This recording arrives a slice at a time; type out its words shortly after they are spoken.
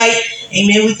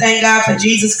Amen. We thank God for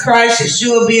Jesus Christ,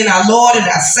 Yeshua being our Lord and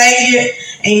our Savior.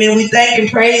 Amen. We thank and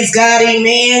praise God.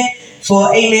 Amen.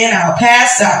 For, amen, our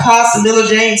pastor, Apostle Miller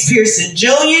James Pearson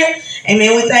Jr.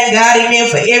 Amen. We thank God, amen,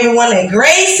 for everyone that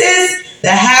graces the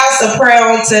house of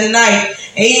prayer on tonight.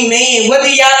 Amen. What do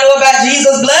y'all know about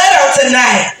Jesus' blood on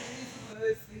tonight?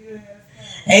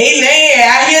 Amen.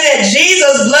 I hear that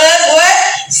Jesus' blood,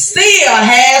 what? Still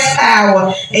has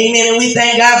power. Amen. And we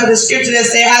thank God for the scripture that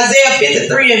said,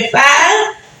 Isaiah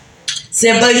 53:5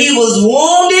 said, but he was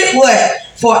wounded, what?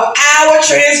 For our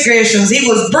transgressions. He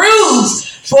was bruised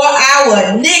for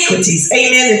our iniquities.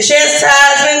 Amen. The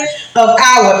chastisement of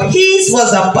our peace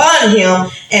was upon him,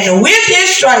 and with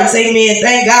his stripes, amen,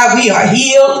 thank God we are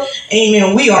healed.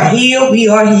 Amen. We are healed. We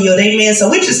are healed. Amen. So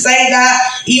we just thank God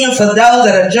even for those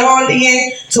that are joined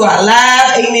in to our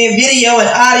live, amen, video and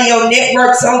audio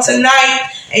networks on tonight.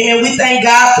 Amen. We thank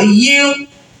God for you.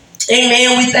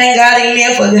 Amen. We thank God,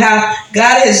 amen, for how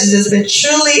God has just been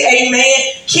truly, amen,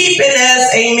 keeping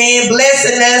us, amen,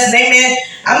 blessing us, amen.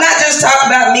 I'm not just talking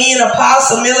about me and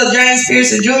Apostle Miller James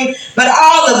Pearson Jr., but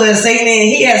all of us, amen.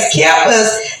 He has kept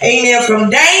us, amen, from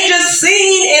danger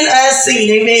seen and unseen,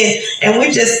 amen. And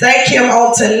we just thank him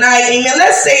on tonight, amen.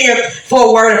 Let's stand for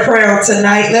a word of prayer on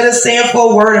tonight. Let us stand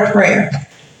for a word of prayer.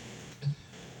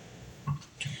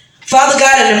 Father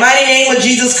God, in the mighty name of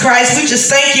Jesus Christ, we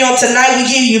just thank you on tonight. We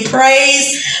give you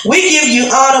praise. We give you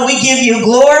honor. We give you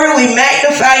glory. We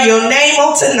magnify your name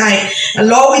on tonight. And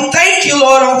Lord, we thank you,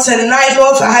 Lord, on tonight,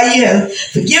 Lord, for how you have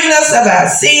forgiven us of our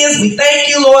sins. We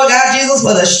thank you, Lord God Jesus,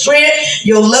 for the strength,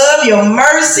 your love, your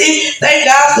mercy. Thank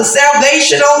God for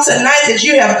salvation on tonight that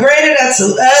you have granted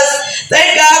unto us.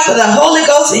 Thank God for the Holy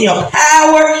Ghost and your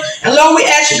power. And Lord, we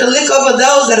ask you to look over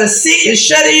those that are sick and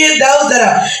shut in, those that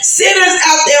are sinners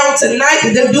out there on tonight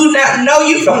that do not know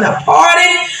you from the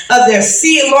pardon of their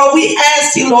sin. Lord, we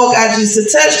ask you, Lord God, just to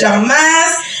touch their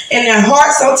minds and their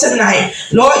hearts on tonight.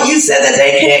 Lord, you said that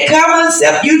they can't come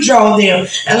except you draw them.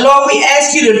 And Lord, we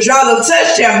ask you to draw them,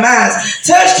 touch their minds,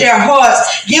 touch their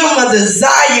hearts, give them a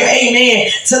desire,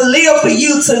 amen, to live for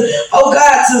you, to, oh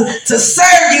God, to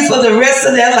serve you for the rest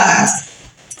of their lives.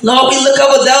 Lord, we look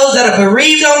over those that are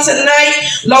bereaved on tonight.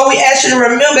 Lord, we ask you to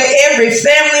remember every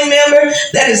family member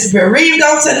that is bereaved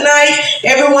on tonight,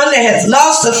 everyone that has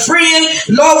lost a friend.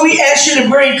 Lord, we ask you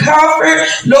to bring comfort.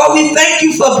 Lord, we thank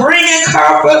you for bringing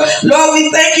comfort. Lord,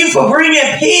 we thank you for bringing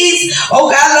peace.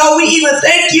 Oh God, Lord, we even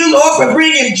thank you, Lord, for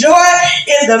bringing joy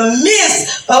in the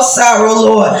midst of sorrow,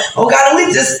 Lord. Oh God,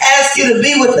 we just ask you to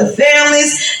be with the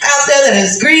families out there that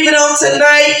is grieving on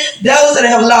tonight, those that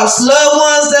have lost loved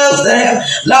ones, those that have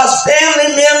lost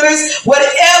family members,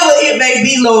 whatever it may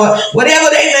be, Lord, whatever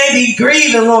they may be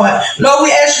grieving, Lord. Lord,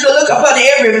 we ask you to look upon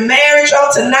every marriage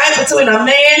on tonight between a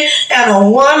man and a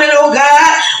woman, oh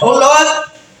God. Oh Lord,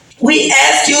 we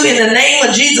ask you in the name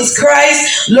of Jesus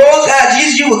Christ, Lord God,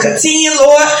 Jesus, you will continue,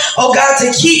 Lord, oh God,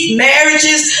 to keep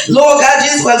marriages, Lord God,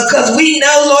 Jesus, because we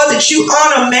know, Lord, that you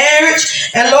honor marriage,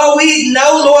 and Lord, we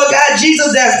know, Lord God, Jesus,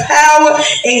 there's power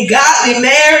in godly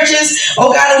marriages,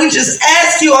 oh God, and we just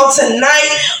ask you on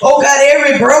tonight, oh God,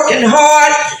 every broken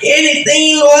heart,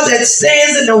 anything, Lord, that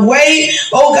stands in the way,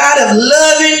 oh God, of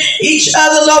loving each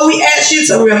other, Lord, we ask you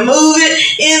to remove it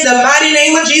in the mighty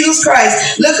name of Jesus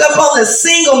Christ. Look up on the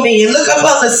single men. Look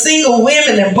upon the single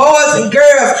women and boys and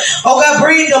girls. Oh God,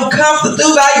 bring them comfort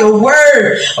through by your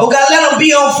word. Oh God, let them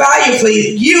be on fire for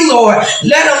you, Lord.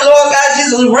 Let them, Lord God,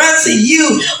 Jesus, run to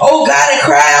you. Oh God, and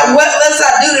cry out, what must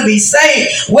I do to be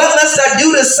saved? What must I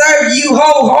do to serve you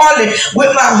wholeheartedly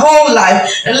with my whole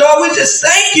life? And Lord, we just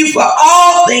thank you for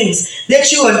all things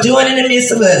that you are doing in the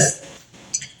midst of us.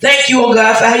 Thank you, oh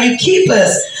God, for how you keep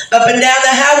us up and down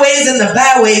the highways and the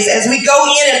byways as we go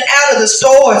in and out of the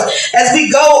stores, as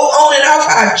we go on and off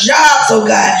our jobs, oh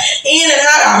God, in and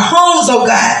out our homes, oh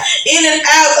God, in and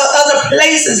out of other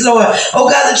places, Lord, oh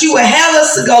God, that you will have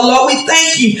us to go, Lord. We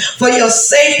thank you for your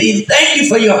safety. Thank you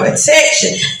for your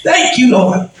protection. Thank you,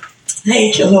 Lord.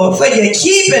 Thank you, Lord, for your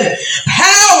keeping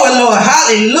power, Lord.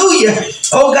 Hallelujah.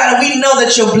 Oh, God, we know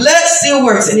that your blood still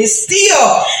works and it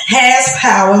still has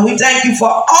power. And we thank you for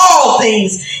all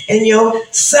things in your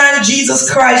Son,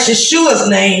 Jesus Christ, Yeshua's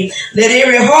name. Let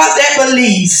every heart that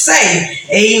believes say,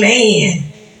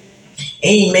 amen.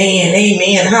 Amen.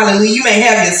 Amen. Hallelujah. You may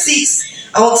have your seats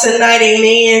on tonight.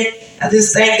 Amen. I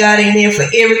just thank God, amen, for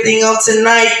everything on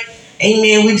tonight.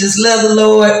 Amen. We just love the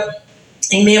Lord.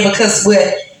 Amen. Because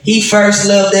what he first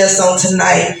loved us on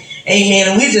tonight. Amen.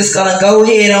 And we're just going to go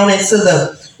ahead on into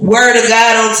the word of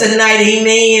God on tonight.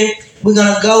 Amen. We're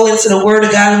going to go into the word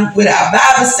of God with our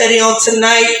Bible study on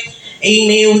tonight.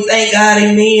 Amen. We thank God,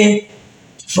 amen,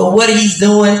 for what he's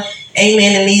doing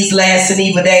amen, in these last and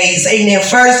evil days. Amen.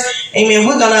 First, amen,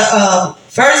 we're going to,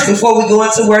 first, before we go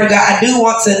into the Word of God, I do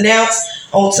want to announce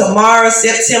on tomorrow,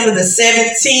 September the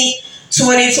 17th,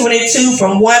 2022,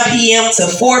 from 1 p.m. to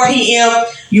 4 p.m.,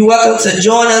 you're welcome to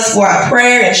join us for our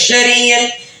prayer and shut-in.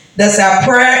 That's our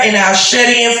prayer and our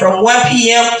shut-in from 1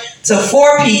 p.m. to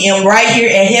 4 p.m. right here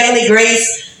at Heavenly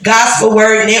Grace Gospel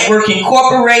Word Network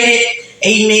Incorporated.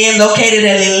 Amen. Located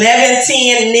at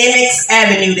 1110 Nimitz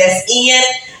Avenue. That's Nimitz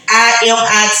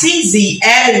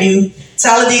Avenue,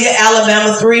 Talladega,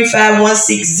 Alabama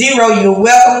 35160. You're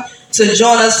welcome to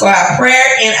join us for our prayer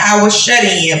and our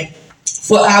shut-in.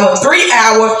 For our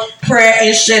 3-hour prayer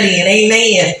and shut-in.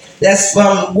 Amen. That's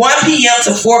from 1 p.m.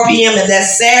 to 4 p.m. and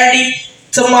that's Saturday,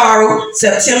 tomorrow,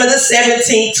 September the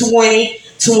 17th,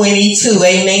 2022.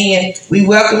 Amen. We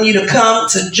welcome you to come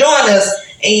to join us.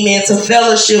 Amen. To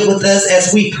fellowship with us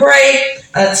as we pray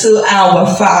unto our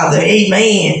Father.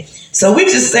 Amen. So we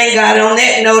just thank God on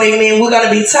that note. Amen. We're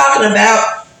going to be talking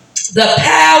about the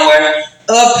power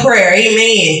of prayer.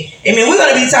 Amen. Amen. We're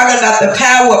going to be talking about the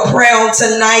power of prayer on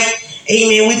tonight.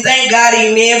 Amen. We thank God,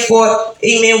 amen, for,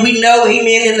 amen, we know,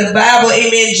 amen, in the Bible,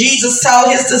 amen, Jesus taught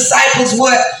his disciples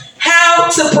what? How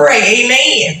to pray.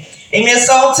 Amen. Amen.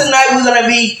 So tonight we're going to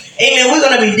be, amen, we're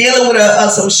going to be dealing with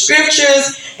some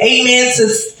scriptures, amen, to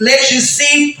let you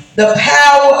see the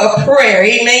power of prayer.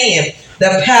 Amen.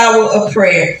 The power of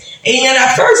prayer. Amen.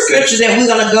 Our first scripture that we're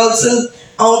going to go to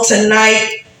on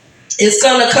tonight is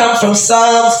going to come from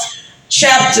Psalms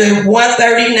chapter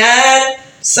 139.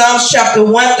 Psalms chapter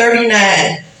 139.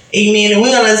 Amen. And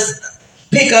we're going to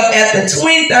pick up at the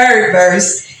 23rd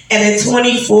verse and the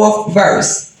 24th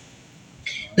verse.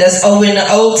 That's over in the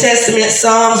Old Testament,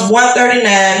 Psalms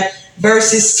 139,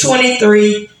 verses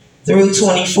 23 through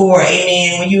 24.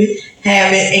 Amen. When you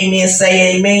have it, amen,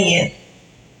 say amen.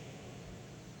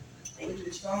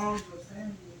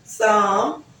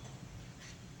 Psalm.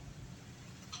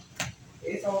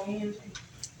 S-O-N-G.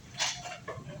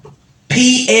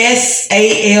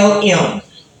 P-S-A-L-M,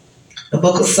 the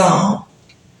book of Psalm.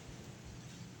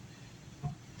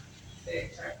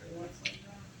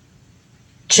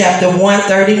 Chapter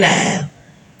 139.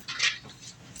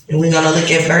 And we're going to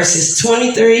look at verses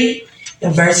 23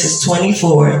 and verses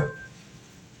 24.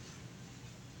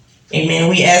 Amen.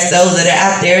 We ask those that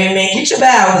are out there, amen, get your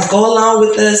Bibles, go along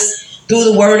with us through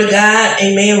the Word of God.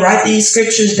 Amen. Write these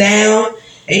scriptures down.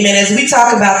 Amen. As we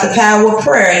talk about the power of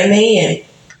prayer. Amen.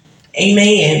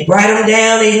 Amen. Write them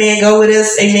down. Amen. Go with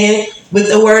us. Amen. With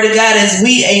the Word of God as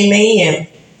we, amen,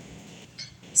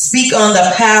 speak on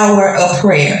the power of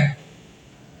prayer.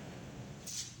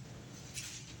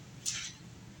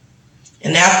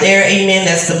 And out there, amen,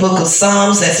 that's the book of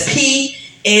Psalms. That's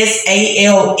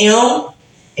P-S-A-L-M.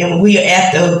 And we are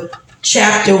at the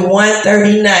chapter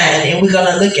 139. And we're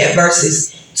going to look at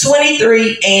verses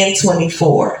 23 and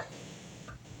 24.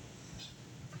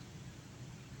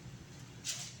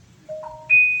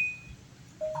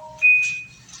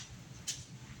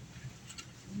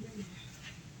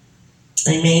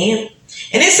 Amen.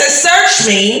 And it says, search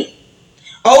me,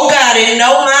 O God, and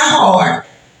know my heart.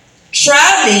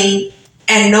 Try me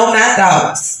and know my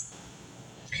thoughts.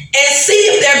 And see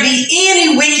if there be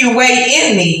any wicked way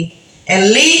in me,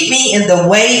 and lead me in the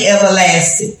way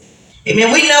everlasting.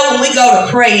 Amen. We know when we go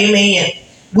to pray, amen,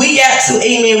 we got to,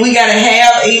 amen, we got to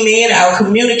have, amen, our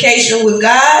communication with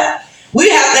God. We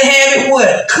have to have it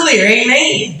what? Clear.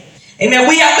 Amen. Amen.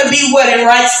 We have to be what? In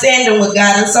right standing with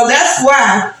God. And so that's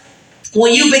why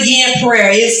when you begin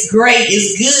prayer, it's great,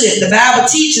 it's good. The Bible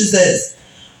teaches us,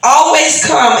 always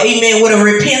come, amen, with a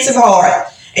repentant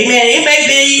heart. Amen. It may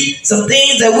be some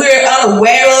things that we're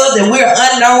unaware of, that we're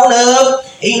unknown of,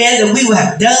 amen, that we will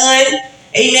have done.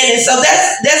 Amen. And so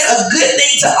that's a good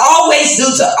thing to always do,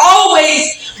 to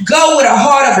always go with a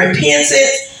heart of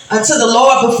repentance unto the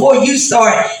Lord before you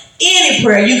start any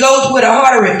prayer. You go with a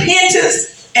heart of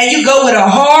repentance and you go with a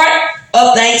heart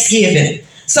of thanksgiving.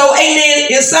 So, amen,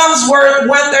 in Psalms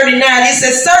 139, it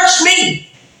says, search me,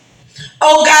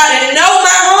 O God, and know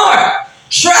my heart.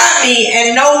 Try me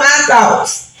and know my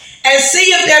thoughts. And see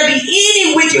if there be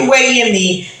any wicked way in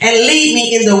me, and lead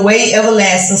me in the way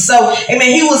everlasting. So,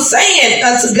 amen, he was saying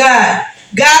unto God,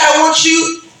 God, I want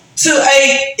you to,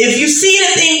 if you see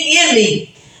anything in me,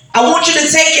 I want you to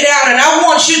take it out, and I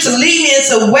want you to lead me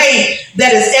into a way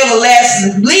that is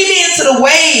everlasting. Lead me into the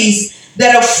ways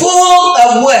that are full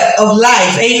of what? Of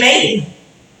life. Amen.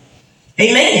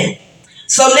 Amen.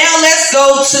 So now let's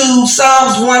go to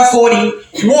Psalms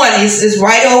 141. It's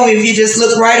right over, if you just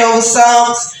look right over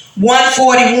Psalms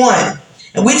 141.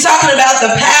 And we're talking about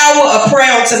the power of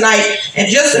prayer on tonight. In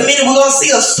just a minute, we're going to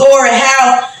see a story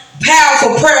how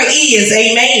powerful prayer is.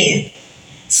 Amen.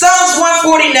 Psalms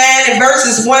 149 and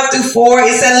verses 1 through 4,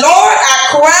 it said, Lord, I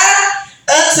cry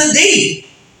unto thee.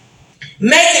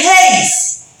 Make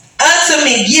haste unto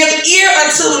me. Give ear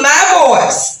unto my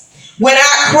voice when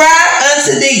I cry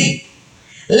unto thee.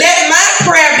 Let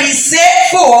my prayer be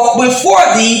set forth before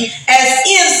thee as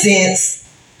incense.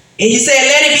 And he said,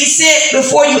 let it be set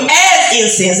before you as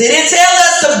incense. It didn't tell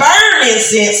us to burn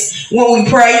incense when we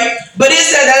pray, but it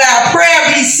said that our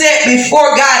prayer be set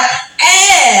before God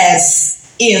as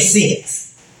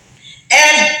incense.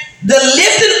 And the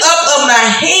lifting up of my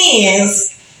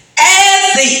hands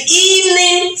as the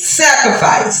evening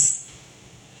sacrifice.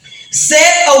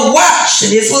 Set a watch.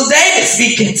 And this was David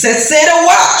speaking. Said, set a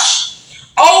watch,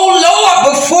 O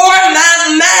Lord, before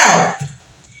my mouth.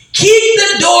 Keep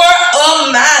the door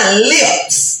of my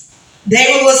lips.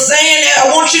 David was saying that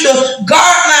I want you to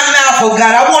guard my mouth, oh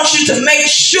God. I want you to make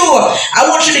sure. I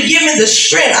want you to give me the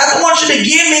strength. I want you to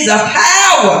give me the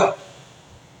power,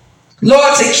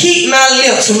 Lord, to keep my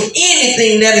lips from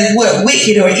anything that is what?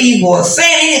 Wicked or evil, or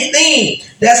saying anything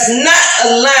that's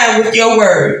not aligned with your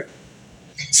word.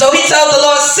 So he told the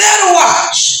Lord, set a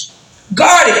watch.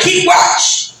 Guard it. Keep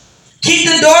watch. Keep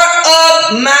the door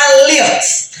of my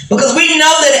lips. Because we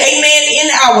know that, amen,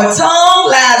 in our tongue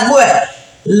lies what?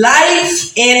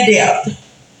 Life and death.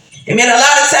 Amen. A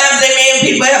lot of times, amen,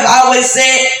 people have always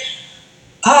said,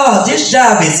 oh, this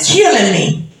job is killing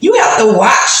me. You have to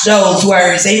watch those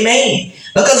words, amen.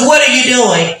 Because what are you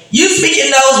doing? You speaking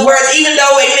those words, even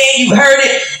though, amen, you've heard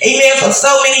it, amen, for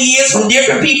so many years from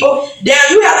different people. Now,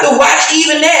 you have to watch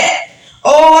even that.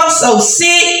 Oh, I'm so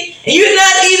sick. And you're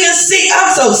not even sick.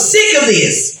 I'm so sick of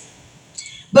this.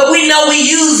 But we know we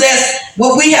use that,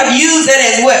 what we have used that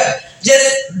as what?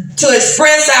 Just to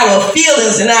express our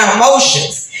feelings and our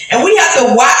emotions. And we have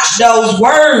to watch those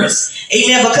words.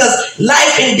 Amen. Because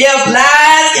life and death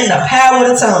lies in the power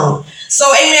of the tongue. So,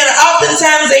 amen.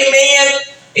 Oftentimes,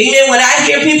 amen, when I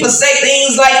hear people say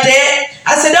things like that,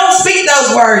 I say, don't speak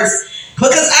those words.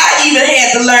 Because I even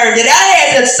had to learn that I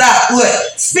had to stop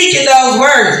speaking those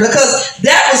words, because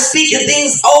that was speaking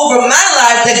things over my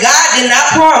life that God did not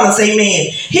promise.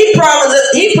 Amen. He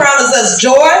promised us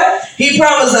joy. He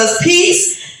promised us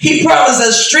peace. He promised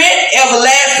us strength,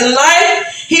 everlasting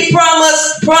life. He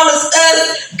promised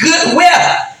us good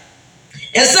wealth.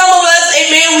 And some of us,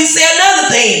 amen, we say another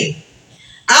thing.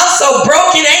 I'm so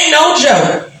broke, it ain't no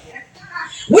joke.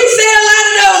 We say a lot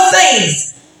of those things.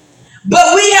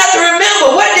 But we have to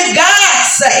remember, what did God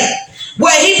say?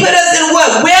 Well, he put us in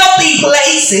what? Wealthy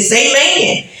places.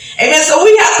 Amen. Amen. So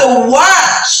we have to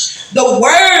watch the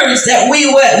words that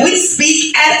we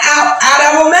speak out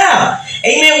of our mouth.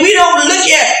 Amen. We don't look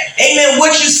at, amen,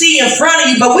 what you see in front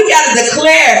of you, but we got to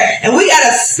declare and we got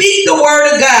to speak the word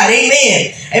of God.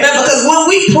 Amen. Amen. Because when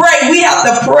we pray, we have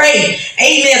to pray.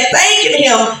 Amen. Thanking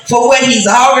him for what he's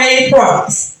already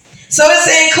promised. So it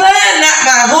said, incline not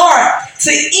my heart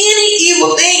to any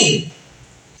evil thing,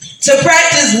 to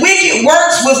practice wicked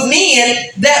works with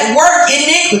men that work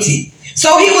iniquity.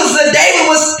 So David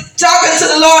was talking to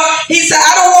the Lord. He said,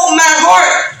 I don't want my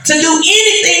heart to do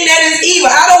anything that is evil.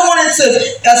 I don't want it to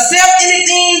accept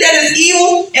anything that is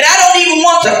evil. And I don't even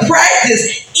want to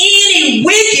practice any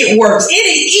wicked works,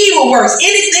 any evil works,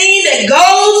 anything that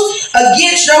goes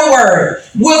against your word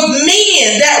with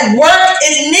men that work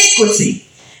iniquity.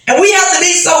 And we have to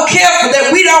be so careful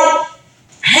that we don't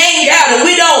hang out and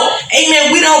we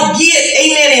don't get,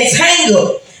 amen,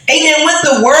 entangled, amen, with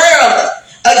the world.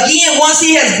 Again, once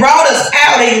he has brought us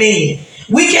out, amen,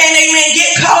 we can't, amen,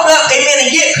 get caught up, amen,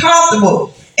 and get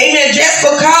comfortable, amen, just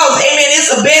because, amen,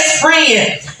 it's a best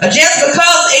friend, or just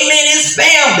because, amen, it's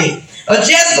family, or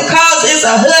just because it's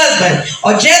a husband,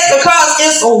 or just because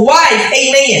it's a wife,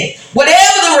 amen,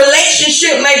 whatever the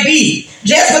relationship may be,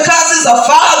 just because it's a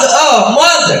father or a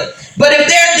mother. But if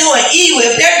they're doing evil,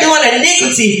 if they're doing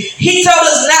iniquity, he told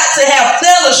us not to have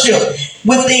fellowship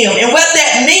with them. And what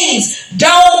that means,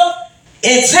 don't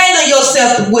entangle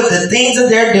yourself with the things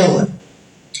that they're doing.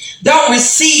 Don't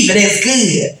receive it as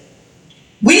good.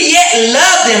 We yet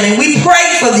love them and we pray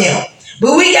for them.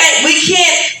 But we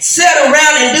can't sit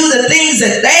around and do the things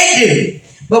that they do.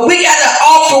 But we got to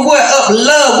offer up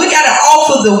love. We got to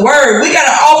offer the word. We got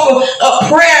to offer a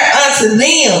prayer unto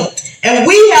them. And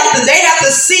they have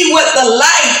to see what the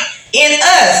light in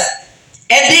us.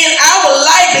 And then our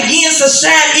light begins to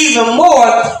shine even more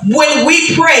when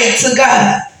we pray to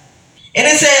God. And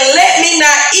it said, let me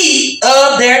not eat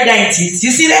of their dainties. You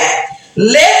see that?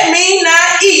 Let me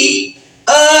not eat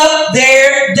of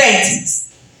their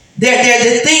dainties. They're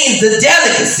the things, the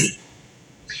delicacy.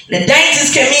 The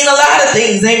dainties can mean a lot of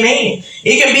things. Amen.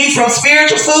 It can be from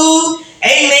spiritual food.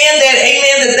 Amen.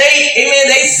 That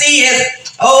they see as,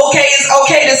 Oh, okay, it's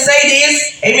okay to say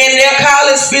this. Amen. They'll call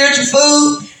it spiritual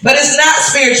food, but it's not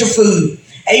spiritual food.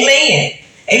 Amen.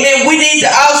 Amen. We need to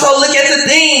also look at the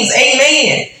things.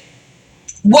 Amen.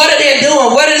 What are they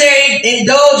doing? What are they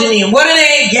indulging in? What are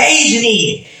they engaging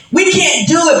in? We can't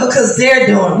do it because they're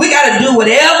doing it. We got to do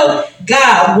whatever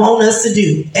God wants us to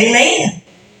do. Amen.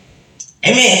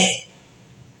 Amen.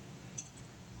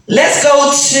 Let's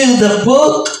go to the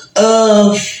book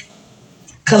of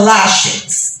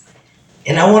Colossians.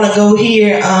 And I want to go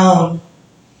here.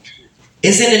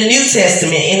 It's in the New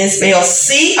Testament and it's spelled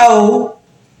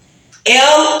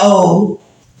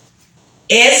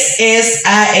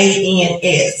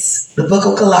Colossians. The book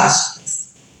of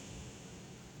Colossians.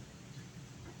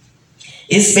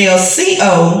 It's spelled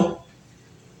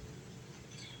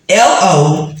Colossians.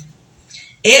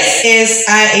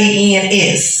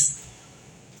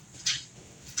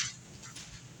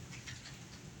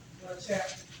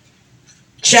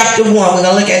 Chapter 1. We're going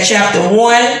to look at chapter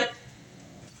 1.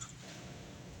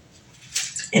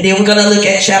 And then we're going to look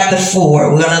at chapter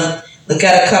 4. We're going to look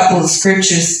at a couple of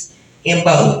scriptures in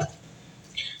both.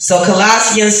 So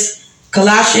Colossians,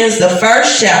 the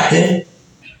first chapter.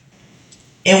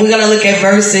 And we're going to look at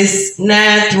verses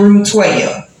 9 through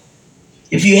 12.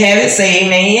 If you have it, say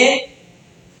amen.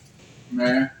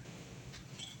 Amen.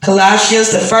 Colossians,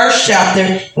 the first chapter.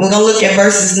 And we're going to look at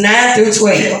verses 9 through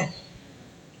 12.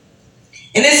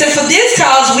 And it said, for this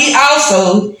cause we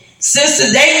also, since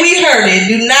the day we heard it,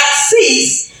 do not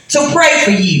cease to pray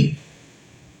for you,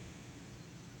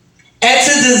 and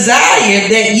to desire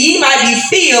that ye might be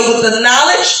filled with the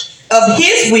knowledge of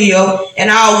his will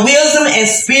and all wisdom and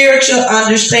spiritual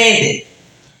understanding,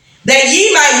 that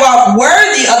ye might walk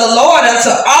worthy of the Lord unto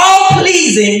all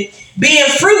pleasing, being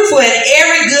fruitful in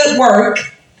every good work,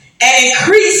 and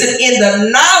increasing in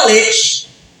the knowledge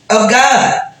of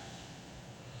God,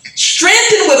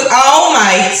 strengthened with all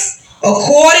might,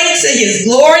 according to his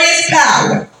glorious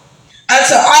power,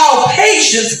 unto all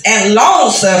patience and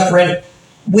long-suffering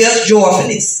with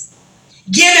joyfulness,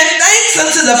 giving thanks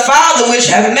unto the Father, which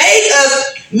have made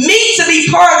us meet to be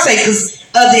partakers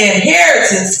of the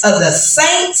inheritance of the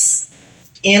saints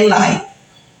in light.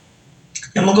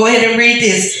 I'm going to go ahead and read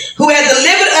this. Who has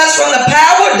delivered us from the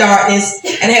power of darkness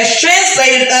and has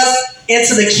translated us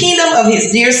into the kingdom of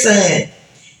his dear Son,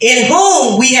 in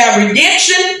whom we have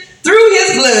redemption through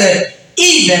his blood,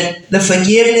 even the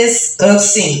forgiveness of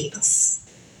sins.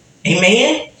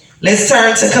 Amen. Let's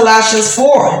turn to Colossians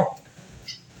 4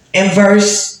 and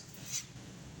verse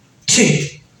 2.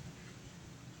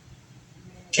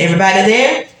 Everybody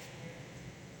there?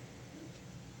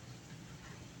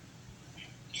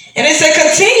 And it said,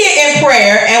 continue in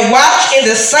prayer and watch in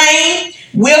the same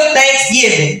with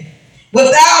thanksgiving,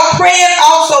 without praying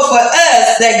also for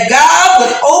us, that God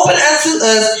would open unto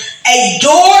us a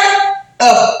door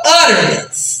of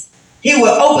utterance. He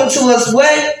will open to us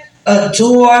what? A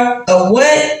door of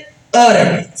what?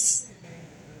 Utterance.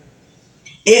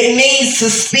 It means to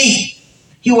speak.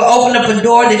 He will open up a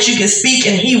door that you can speak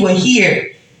and he will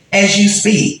hear as you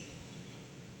speak.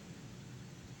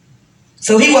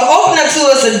 So he will open up to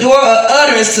us a door of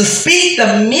utterance to speak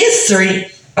the mystery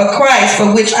of Christ,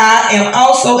 for which I am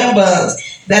also in bonds,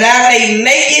 that I may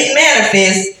make it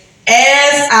manifest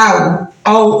as I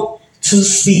ought to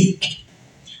speak.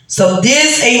 So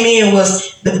this, amen,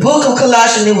 was the book of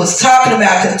Colossians. It was talking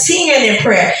about continuing in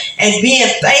prayer and being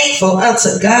thankful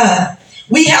unto God.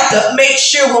 We have to make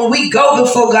sure when we go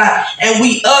before God and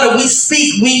we utter, we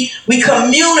speak, we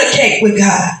communicate with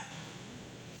God.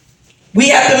 We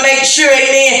have to make sure,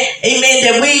 amen,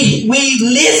 that we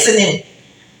listening.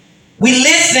 We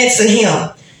listening to him,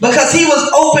 because he was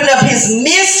opening up his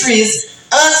mysteries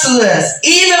unto us,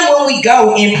 even when we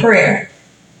go in prayer.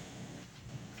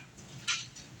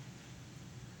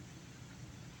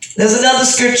 There's another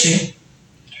scripture.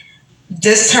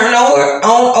 Just turn over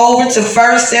to 1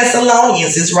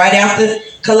 Thessalonians. It's right after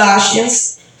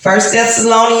Colossians. 1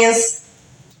 Thessalonians,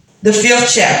 the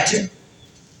 5th chapter.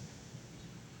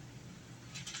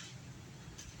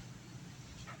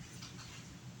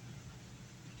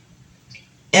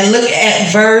 And look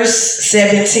at verse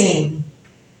 17.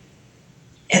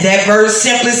 And that verse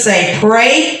simply say,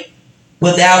 pray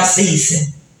without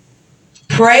ceasing.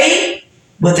 Pray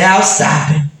without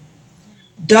stopping.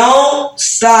 Don't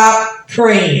stop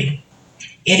praying.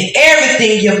 In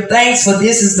everything give thanks, for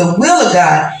this is the will of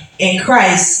God in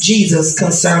Christ Jesus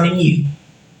concerning you.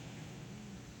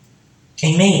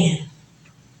 Amen.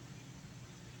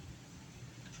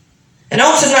 And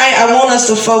on tonight, I want us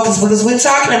to focus, because we're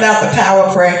talking about the power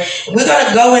of prayer. We're going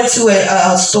to go into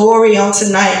a story on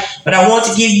tonight, but I want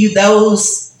to give you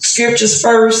those scriptures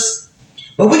first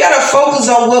But we got to focus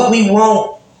on what we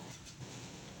want.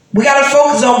 We got to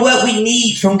focus on what we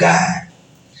need from God.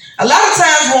 A lot of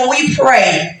times when we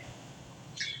pray,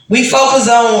 we focus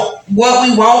on what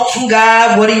we want from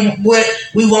God, what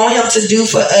we want him to do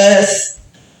for us,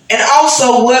 and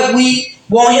also what we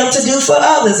want him to do for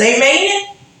others. Amen?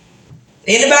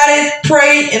 Anybody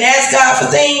pray and ask God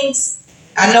for things?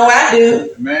 I know I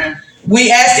do. Amen.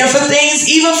 We ask him for things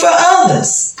even for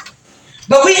others.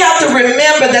 But we have to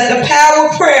remember that the power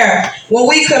of prayer, when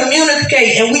we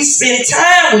communicate and we spend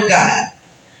time with God,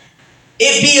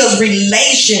 it builds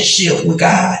relationship with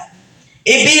God.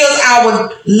 It builds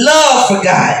our love for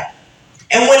God.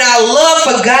 And when our love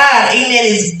for God, amen,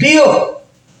 is built,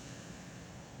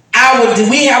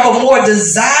 we have a more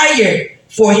desire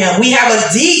for him. We have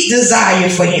a deep desire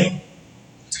for him.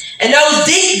 And those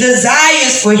deep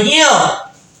desires for him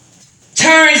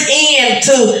turns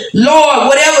into, Lord,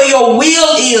 whatever your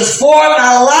will is for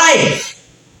my life.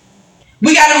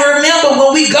 We got to remember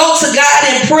when we go to God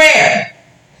in prayer,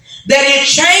 that it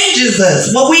changes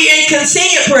us when we in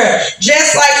continued prayer.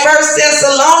 Just like 1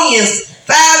 Thessalonians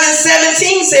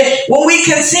 5:17 said, when we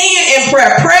continue in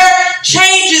prayer, prayer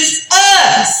changes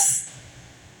us.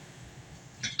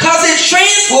 Because it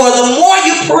transforms. The more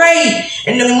you pray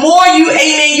and the more you,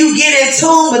 amen, you get in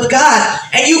tune with God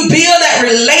and you build that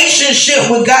relationship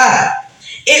with God,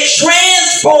 it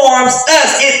transforms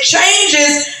us. It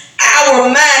changes our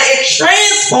mind. It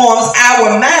transforms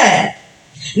our mind.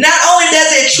 Not only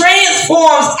does it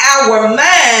transform our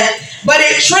mind, but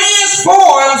it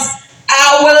transforms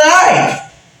our life.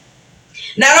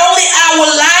 Not only our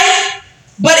life,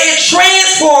 but it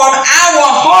transforms our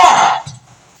heart.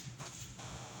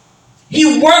 He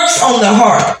works on the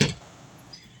heart.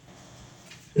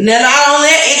 Now, not only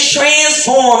that, it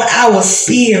transforms our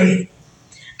spirit.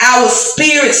 Our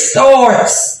spirit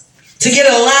starts to get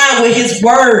aligned with his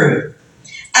word.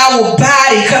 Our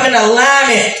body come in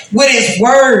alignment with his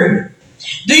word.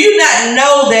 Do you not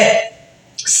know that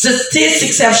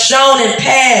statistics have shown in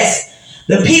past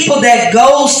the people that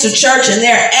goes to church and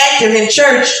they're active in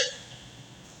church,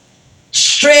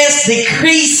 stress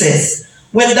decreases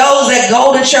when those that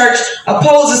go to church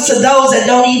opposes to those that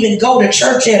don't even go to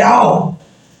church at all.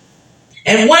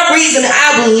 And one reason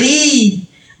I believe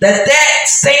that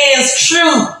stands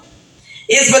true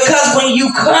is because when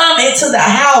you come into the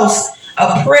house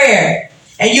of prayer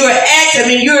and you're active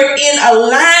and you're in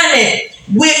alignment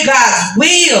with God's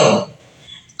will,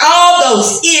 all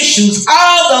those issues,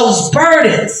 all those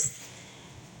burdens,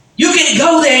 you can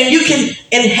go there and you can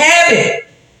inhabit.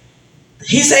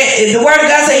 He said, the word of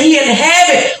God said he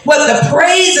inhabit what the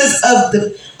praises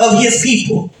of his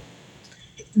people.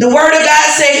 The word of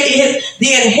God said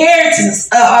the inheritance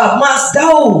amongst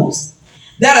those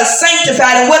that are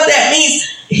sanctified. And what that means,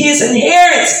 his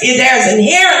inheritance, there's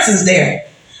inheritance there.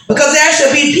 Because there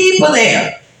should be people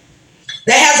there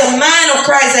that has a mind of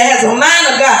Christ, that has a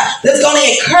mind of God, that's going to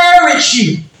encourage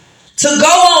you to go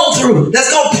on through,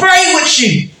 that's going to pray with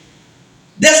you,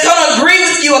 that's going to agree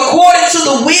with you according to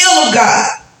the will of God.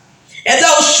 And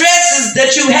those stresses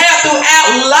that you have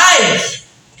throughout life,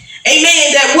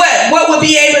 amen, that what would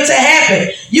be able to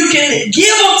happen? You can give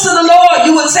them to the Lord.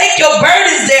 You will take your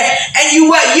burdens there and you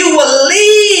will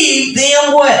leave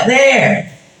them there.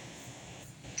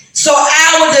 So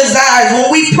our desires,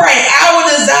 when we pray, our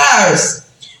desires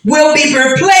will be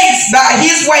replaced by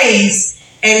his ways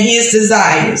and his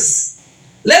desires.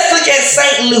 Let's look at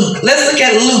St. Luke. Let's look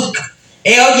at Luke. Luke.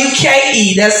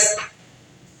 That's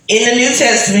in the New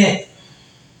Testament.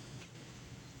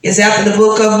 It's after the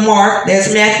book of Mark.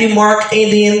 There's Matthew, Mark,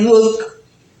 and then Luke.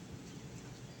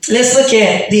 Let's look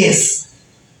at this.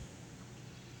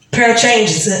 Prayer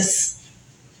changes us.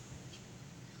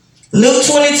 Luke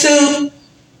 22.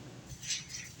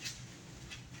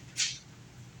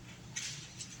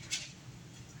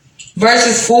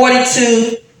 Verses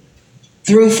 42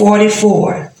 through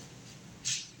 44.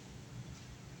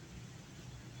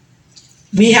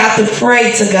 We have to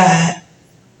pray to God.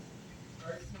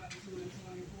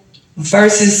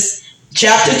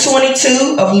 Chapter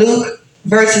 22 of Luke,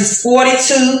 verses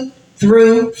 42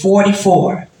 through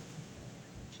 44.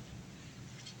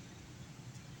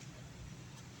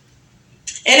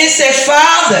 And it said,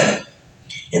 Father,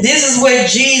 and this is where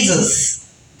Jesus,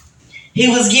 he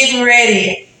was getting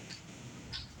ready.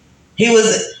 He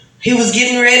was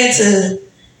getting ready to,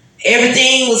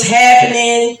 everything was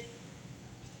happening.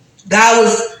 God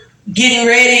was getting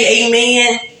ready,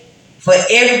 amen, for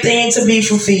everything to be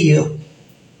fulfilled.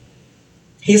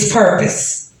 His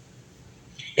purpose.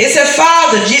 It said,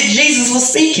 Father, Jesus was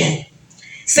speaking.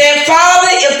 Said, Father,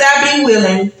 if thou be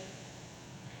willing,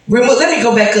 let me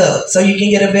go back up so you can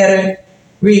get a better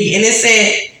Read. And it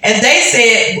said, and they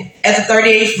said at the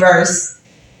 38th verse,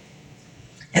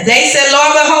 and they said,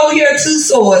 Lord, behold, here are 2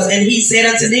 swords. And he said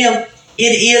unto them, it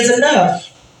is enough.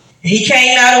 And he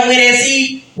came out and went as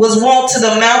he was wont to the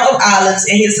Mount of Olives,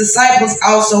 and his disciples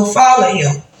also followed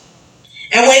him.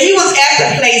 And when he was at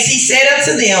the place, he said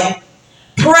unto them,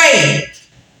 pray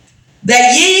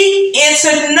that ye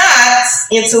enter not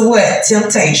into what?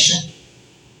 Temptation.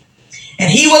 And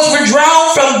he was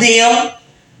withdrawn from them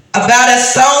about a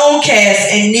stone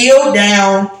cast, and kneeled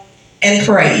down and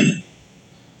prayed,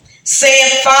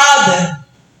 saying, Father,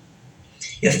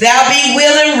 if thou be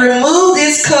willing, remove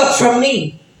this cup from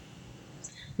me.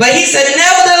 But he said,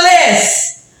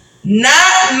 nevertheless,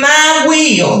 not my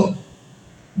will,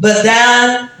 but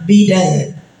thine be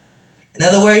done. In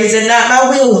other words, he said, not my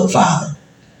will, Father,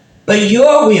 but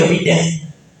your will be done.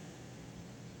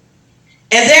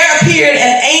 And there appeared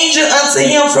an angel unto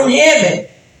him from heaven,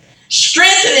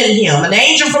 strengthening him. An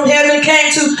angel from heaven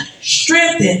came to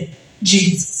strengthen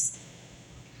Jesus.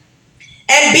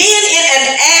 And being in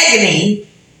an agony,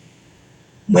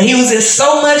 when he was in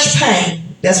so much pain,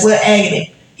 that's what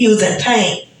agony, he was in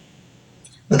pain.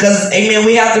 Because, amen,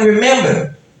 we have to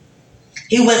remember,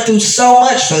 he went through so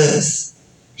much for us.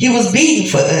 He was beaten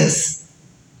for us.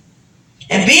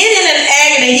 And being in an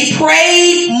agony, he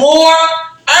prayed more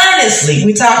earnestly.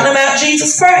 We're talking about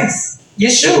Jesus Christ,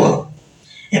 Yeshua.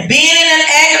 And being in an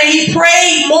agony, he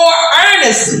prayed more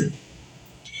earnestly.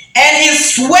 And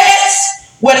his sweat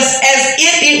was as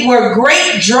if it were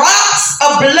great drops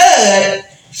of blood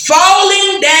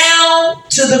falling down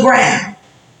to the ground.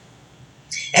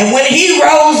 And when he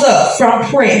rose up from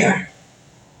prayer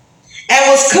and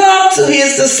was come to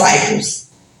his disciples,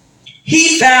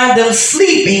 he found them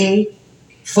sleeping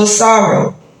for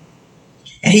sorrow.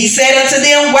 And he said unto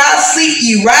them, why sleep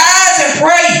ye? Rise and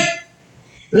pray,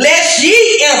 lest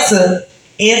ye enter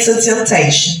into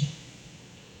temptation.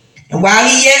 And while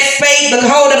he yet spake,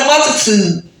 behold, a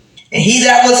multitude, and he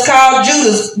that was called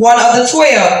Judas, one of the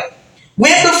 12,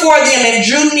 went before them and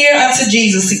drew near unto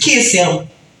Jesus to kiss him.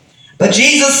 But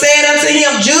Jesus said unto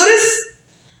him, Judas,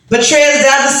 betrayest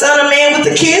thou the Son of Man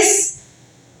with a kiss?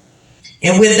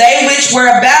 And when they which were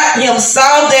about him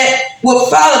saw that would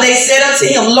follow, they said unto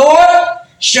him, Lord,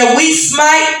 shall we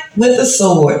smite with the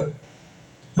sword?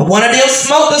 And one of them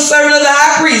smote the servant of the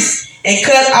high priest and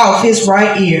cut off his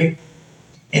right ear.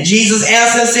 And Jesus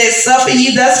answered and said, suffer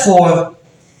ye thus for.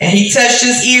 And he touched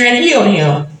his ear and healed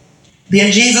him.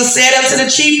 Then Jesus said unto the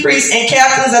chief priests and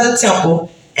captains of the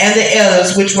temple and the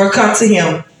elders which were come to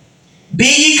him, be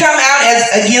ye come out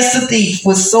as against a thief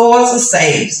with swords and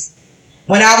staves.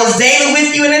 When I was daily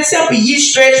with you in the temple, ye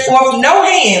stretched forth no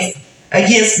hands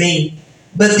against me.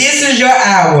 But this is your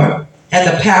hour and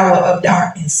the power of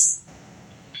darkness.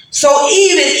 So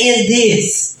even in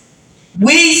this,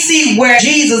 we see where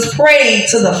Jesus prayed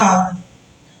to the Father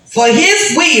for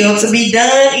his will to be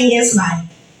done in his life.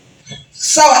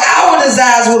 So our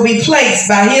desires will be placed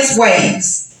by his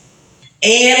ways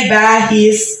and by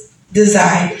his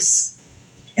desires.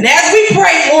 And as we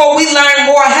pray more, we learn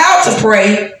more how to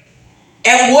pray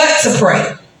and what to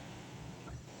pray.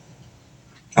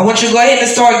 I want you to go ahead and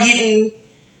start getting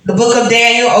the book of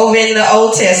Daniel over in the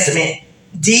Old Testament.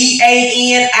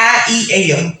 Daniel.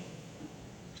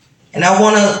 And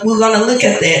we're gonna look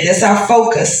at that. That's our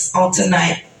focus on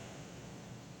tonight.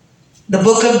 The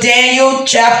book of Daniel,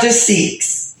 chapter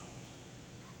 6.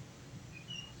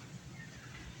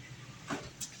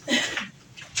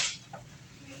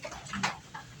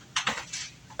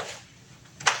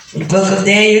 The book of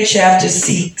Daniel, chapter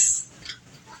 6.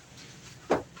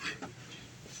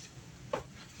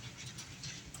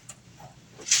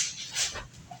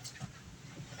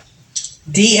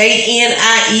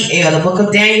 Daniel, the book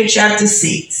of Daniel, chapter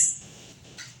 6.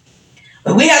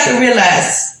 But we have to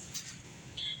realize,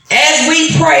 as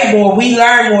we pray more, we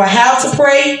learn more how to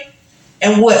pray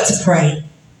and what to pray.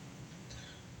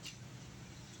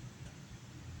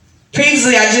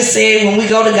 Previously, I just said when we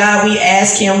go to God, we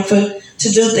ask him to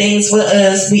do things for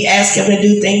us. We ask him to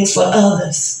do things for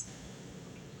others.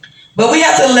 But we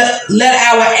have to let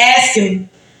our asking,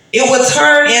 it will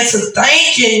turn into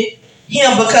thanking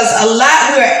him, because a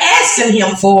lot we're asking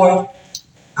him for,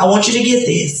 I want you to get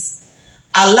this,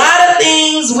 a lot of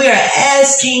things we're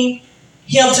asking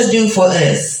him to do for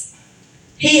us,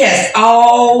 he has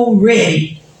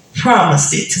already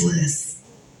promised it to us.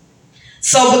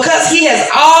 So because he has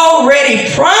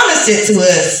already promised it to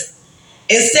us,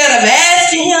 instead of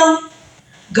asking him,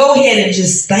 go ahead and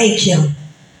just thank him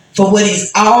for what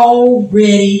he's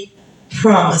already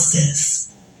promised us.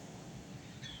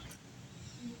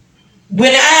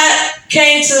 When I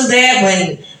came to that,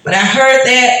 when I heard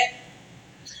that,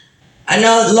 I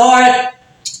know, Lord,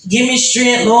 give me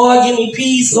strength. Lord, give me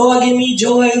peace. Lord, give me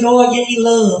joy. Lord, give me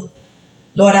love.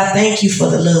 Lord, I thank you for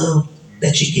the love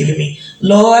that you're giving me.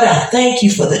 Lord, I thank you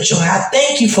for the joy. I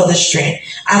thank you for the strength.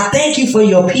 I thank you for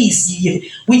your peace you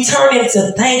give. We turn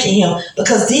into thanking him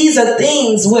because these are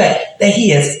things that he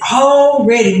has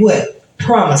already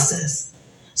promised us.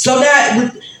 So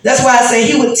now that's why I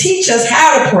say he would teach us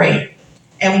how to pray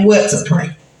and what to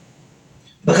pray.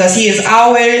 Because he has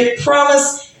already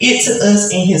promised it to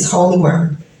us in his holy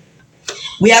word.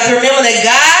 We have to remember that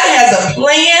God has a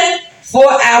plan for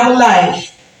our life.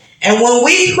 And when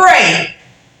we pray,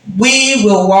 we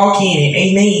will walk in it.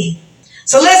 Amen.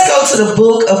 So let's go to the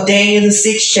book of Daniel, the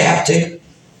 6th chapter.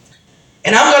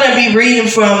 And I'm going to be reading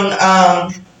from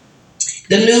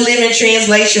the New Living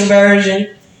Translation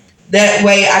version. That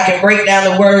way I can break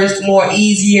down the words more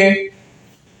easier.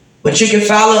 But you can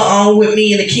follow on with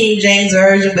me in the King James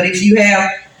version. But if you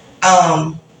have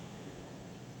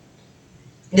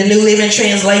the New Living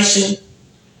Translation,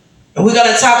 and we're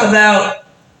going to talk about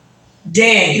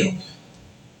Daniel.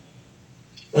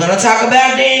 We're going to talk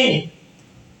about Daniel.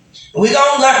 We're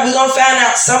going to find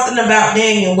out something about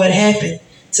Daniel, what happened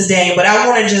to Daniel. But I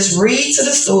want to just read to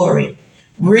the story.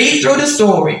 Read through the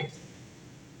story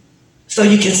so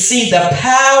you can see the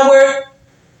power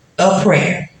of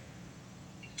prayer.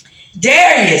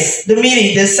 Darius the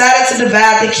Mede decided to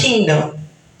divide the kingdom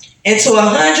into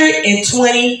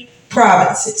 120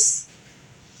 provinces.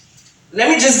 Let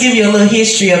me just give you a little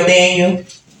history of Daniel.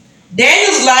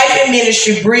 Daniel's life and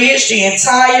ministry bridged the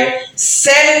entire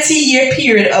 70-year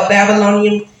period of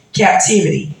Babylonian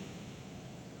captivity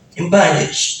and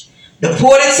bondage.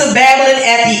 Deported to Babylon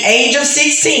at the age of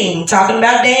 16, talking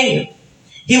about Daniel.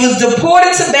 He was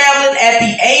deported to Babylon at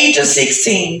the age of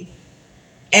 16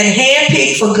 and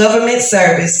handpicked for government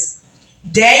service.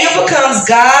 Daniel becomes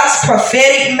God's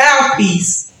prophetic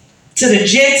mouthpiece to the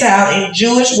Gentile and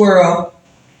Jewish world,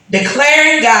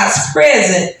 declaring God's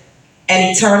present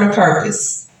and eternal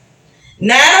purpose.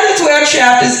 9 of the 12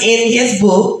 chapters in his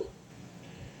book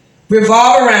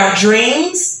revolve around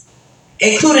dreams,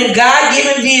 including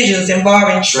God-given visions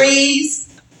involving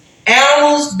trees,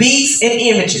 animals, beasts, and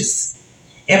images.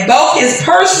 In both his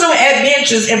personal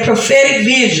adventures and prophetic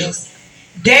visions,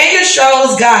 Daniel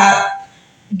shows God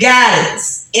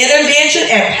guidance, intervention,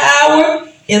 and power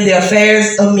in the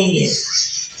affairs of men.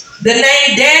 The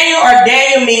name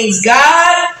Daniel means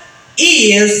God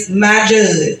is my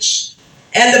judge.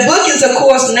 And the book is, of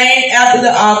course, named after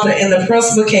the author and the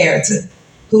principal character,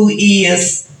 who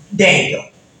is Daniel.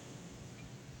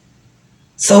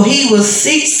 So he was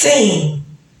 16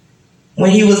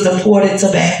 when he was deported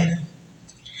to Babylon.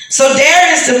 So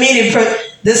Darius the Mede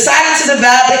decided to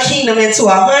divide the kingdom into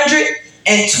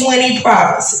 120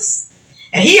 provinces.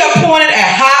 And he appointed a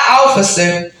high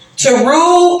officer to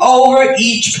rule over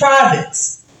each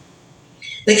province.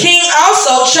 The king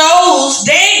also chose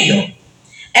Daniel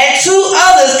and 2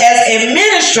 others as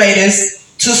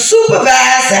administrators to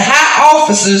supervise the high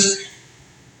officers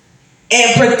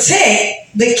and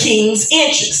protect the king's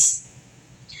interests.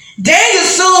 Daniel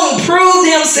soon proved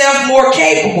himself more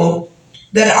capable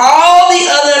than all the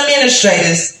other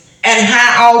administrators and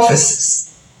high officers.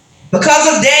 Because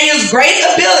of Daniel's great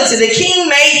ability, the king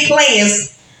made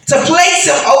plans to place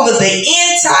him over the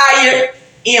entire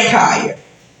empire.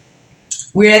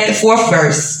 We're at the 4th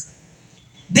verse.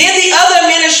 Then the other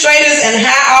administrators and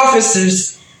high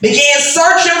officers began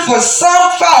searching for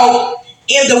some fault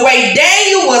in the way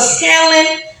Daniel was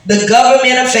handling the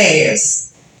government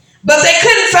affairs. But they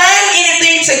couldn't find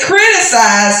anything to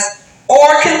criticize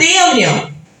or condemn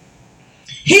him.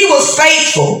 He was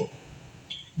faithful.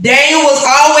 Daniel was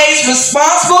always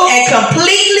responsible and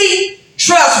completely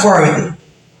trustworthy.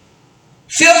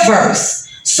 5th verse.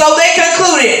 So they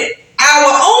concluded, our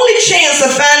only chance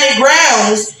of finding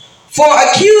grounds for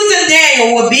accusing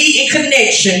Daniel would be in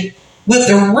connection with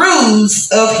the rules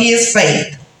of his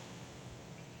faith.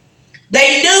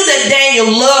 They knew that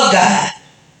Daniel loved God.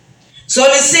 So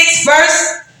in the 6th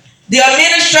verse, the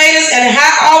administrators and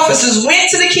high officers went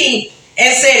to the king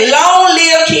and said, long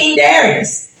live King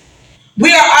Darius.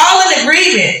 We are all in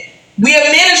agreement. We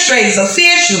administrators,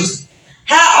 officials,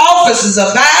 high officers,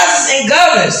 advisors, and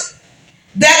governors,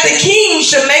 that the king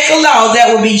should make a law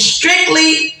that will be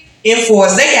strictly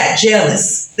enforced. They got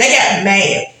jealous. They got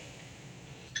mad.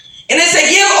 And they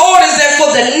said, give orders that for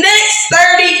the next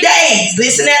 30 days,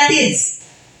 listen at this,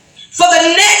 for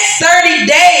the next 30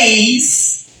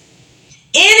 days,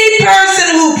 any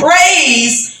person who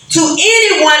prays to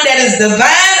anyone that is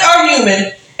divine or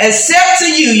human, except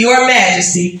to you, your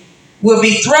majesty, will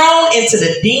be thrown into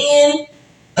the den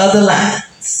of the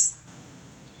lions.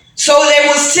 So they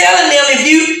was telling them, if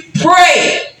you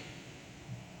pray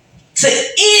to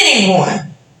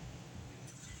anyone,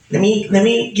 let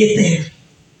me get there,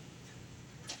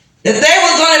 that they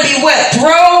were going to be what?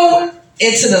 Thrown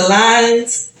into the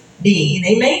lion's den.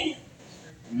 Amen?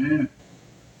 Amen.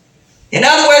 In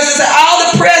other words, it's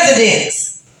all the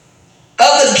presidents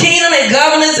of the kingdom and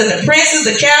governors and the princes,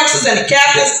 the counselors, and the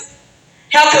captains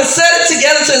have concerted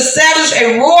together to establish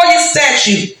a royal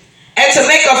statute and to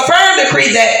make a firm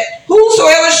decree that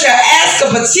whosoever shall ask a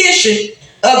petition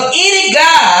of any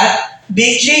god,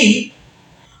 big G,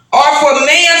 or for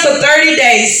man for 30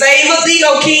 days, save of thee,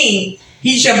 O king,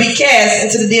 he shall be cast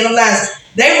into the den of lions.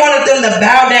 They wanted them to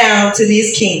bow down to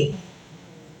this king.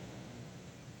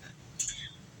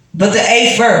 But the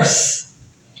 8th verse.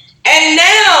 And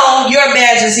now, your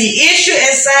majesty, issue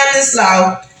and sign this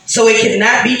law so it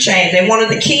cannot be changed. They wanted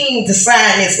the king to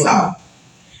sign this law.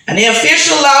 And the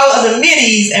official law of the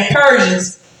Medes and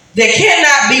Persians that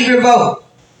cannot be revoked.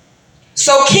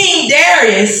 So King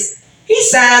Darius, he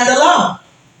signed the law.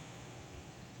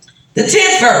 The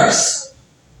 10th verse.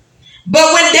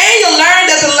 But when Daniel learned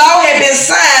that the law had been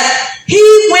signed,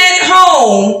 he went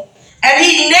home and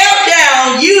he knelt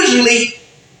down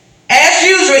as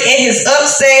usual in his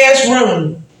upstairs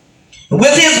room.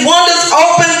 With his windows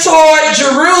open toward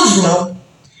Jerusalem,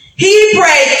 he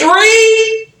prayed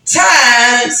 3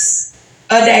 times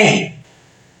a day.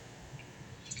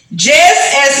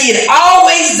 Just as he had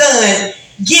always done,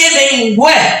 giving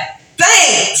what?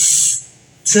 Thanks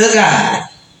to God.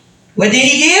 What did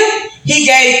he give? He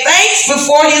gave thanks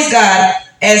before his God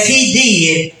as he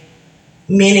did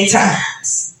many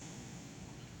times.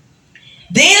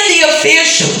 Then the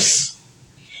officials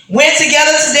went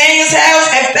together to Daniel's house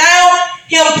and found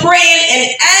him praying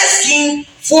and asking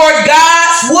for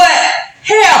God's what?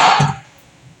 Help.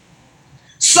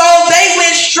 So they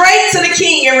went straight to the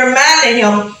king and reminded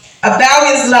him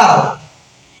about his law.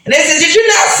 And they said, did you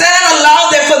not sign a law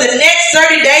that for the next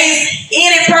 30 days,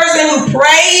 any person who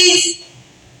prays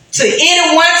to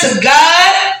anyone, to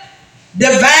God,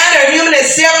 divine or human,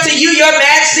 except to you, your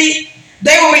majesty,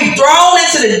 they will be thrown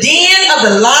into the den of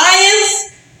the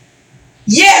lions?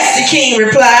 Yes, the king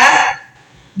replied.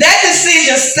 That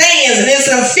decision stands, and it's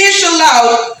an official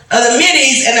law of the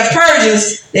Medes and the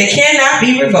Persians that cannot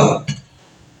be revoked.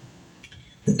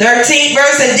 The 13th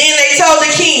verse, and then they told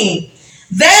the king,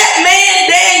 that man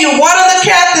Daniel, one of the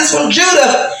captains from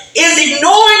Judah, is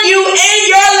ignoring you and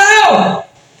your law.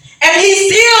 And he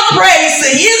still prays to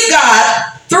his God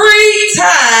 3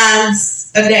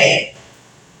 times a day.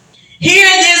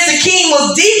 Hearing this, the king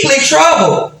was deeply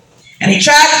troubled, and he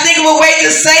tried to think of a way to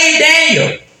save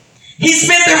Daniel. He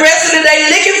spent the rest of the day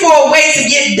looking for a way to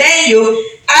get Daniel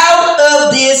out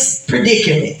of this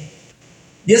predicament.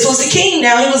 This was the king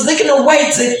now. He was looking for a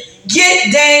way to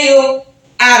get Daniel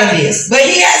out of this. But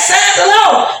he had signed the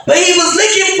law, but he was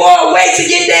looking for a way to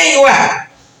get Daniel out.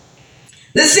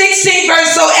 The 16th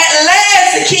verse, so at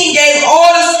last the king gave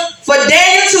orders for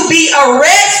Daniel to be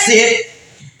arrested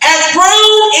and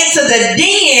thrown into the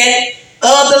den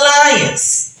of the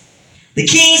lions. The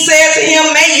king said to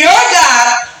him, may your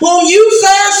God, whom you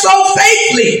serve so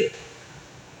faithfully,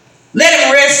 let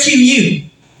him rescue you.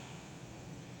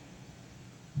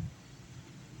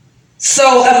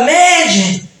 So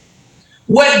imagine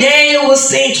what Daniel was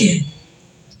thinking.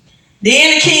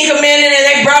 Then the king commanded, and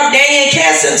they brought Daniel and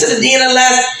cast him to the den of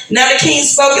lions. Now the king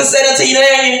spoke and said unto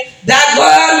Daniel, thy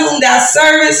God whom thou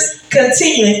servest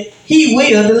continually, he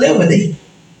will deliver thee.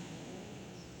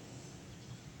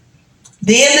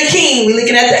 Then the king, we're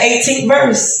looking at the 18th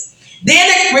verse.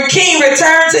 Then the king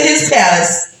returned to his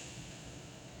palace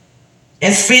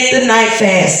and spent the night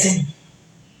fasting.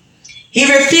 He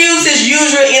refused his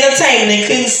usual entertainment and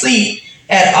couldn't sleep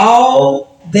at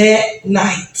all that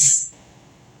night.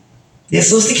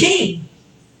 This was the king.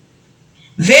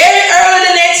 Very early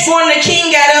the next morning, the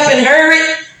king got up and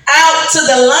hurried out to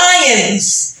the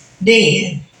lion's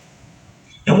den.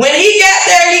 And when he got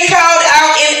there, he called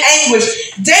out in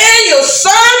anguish, Daniel,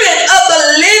 servant of the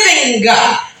living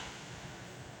God,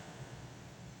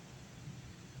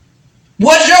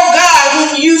 was your God,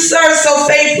 whom you serve so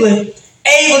faithfully,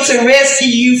 able to rescue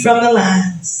you from the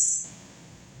lions?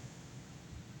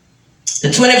 The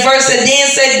 20th verse, and then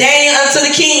said Daniel unto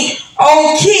the king,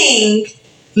 O king,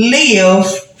 live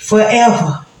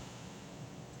forever.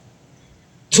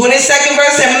 22nd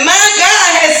verse, and my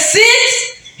God has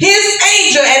sent his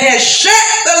angel and has shut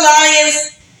the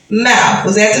lion's mouth.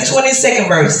 Was that the 22nd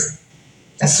verse?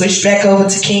 I switched back over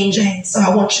to King James, so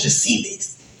I want you to see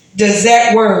this. The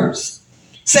exact words.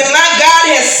 Said, my God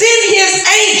has sent his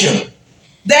angel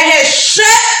that has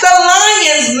shut the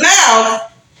lion's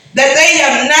mouth, that they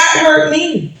have not hurt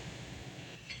me.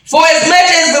 For as much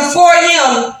as before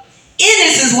him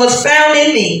innocence was found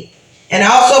in me, and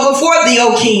also before thee,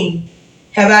 O king,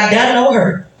 have I done no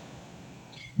hurt.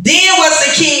 Then was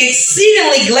the king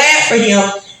exceedingly glad for him,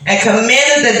 and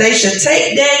commanded that they should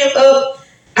take Daniel up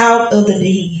out of the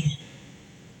den.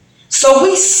 So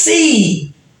we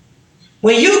see,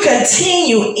 when you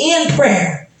continue in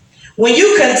prayer, when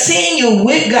you continue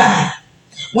with God,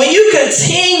 when you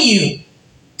continue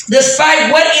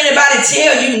despite what anybody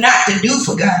tell you not to do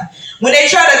for God, when they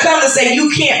try to come and say you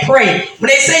can't pray, when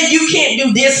they say you can't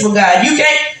do this for God, you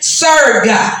can't serve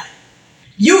God,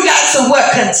 you got to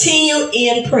what? Continue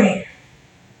in prayer.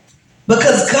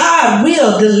 Because God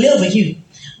will deliver you.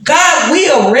 God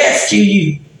will rescue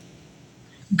you.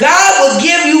 God will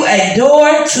give you a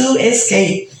door to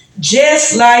escape,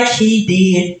 just like he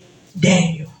did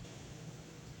Daniel.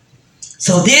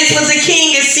 So this was the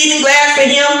king exceeding glad for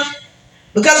him,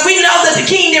 because we know that the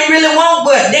king didn't really want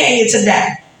but Daniel to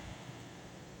die.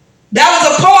 That was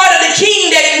a part of the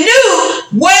king that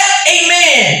knew what,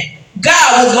 amen,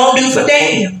 God was going to do for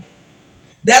Daniel.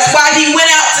 That's why he went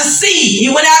out to see. He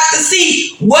went out to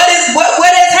see what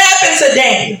has happened to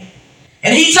Daniel.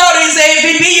 And he told him, he said, if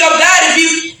it be your God,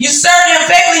 if you serve him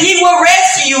faithfully, he will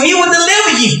rescue you. He will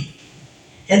deliver you.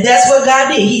 And that's what God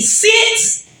did. He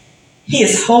sent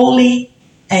his holy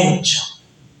angel.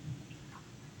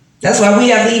 That's why we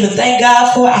have to even thank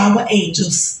God for our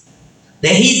angels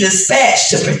that he dispatched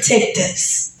to protect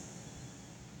us.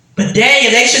 But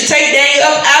Daniel, they should take Daniel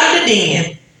up out of the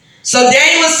den. So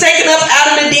Daniel was taken up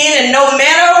out of the den, and no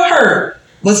manner of hurt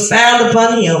was found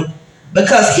upon him,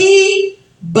 because he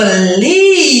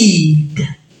believed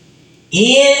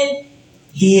in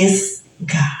his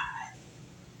God.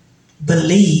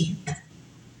 Believed.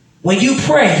 When you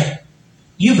pray,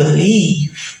 you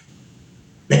believe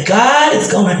that God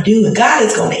is going to do it. God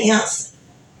is going to answer.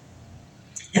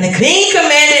 And the king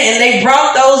commanded, and they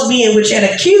brought those men which had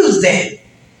accused them,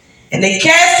 and they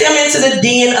cast them into the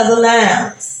den of the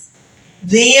lions.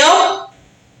 Them,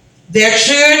 their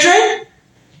children,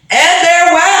 and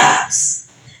their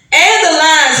wives, and the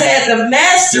lions had the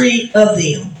mastery of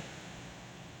them,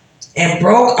 and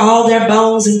broke all their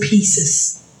bones in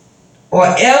pieces. Or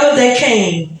ever they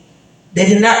came, they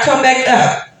did not come back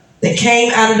up. They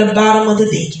came out of the bottom of the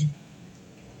den.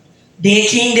 Then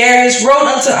King Darius wrote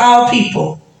unto all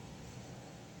people,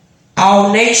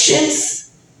 all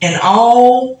nations, and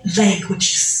all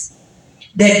languages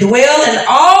that dwell in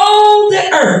all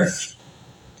the earth,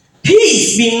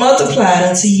 peace be multiplied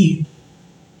unto you.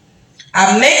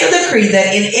 I make a decree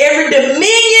that in every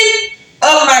dominion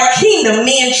of my kingdom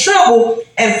men tremble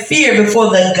and fear before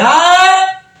the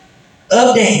God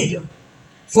of Daniel.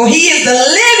 For he is the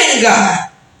living God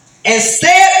and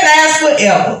steadfast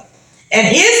forever, and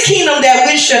his kingdom that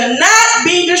which shall not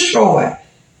be destroyed,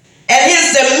 and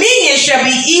his dominion shall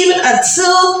be even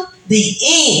until the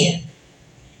end.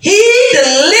 He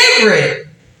delivered,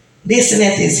 listen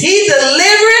at this, he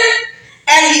delivered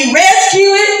and he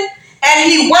rescued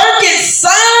and he worked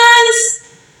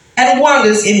signs and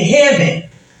wonders in heaven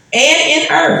and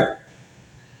in earth,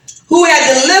 who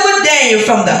had delivered Daniel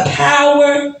from the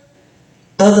power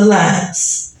of the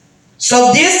lions.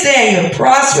 So this Daniel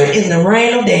prospered in the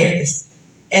reign of Darius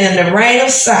and in the reign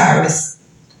of Cyrus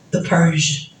the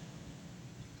Persian.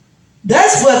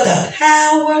 That's what the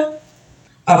power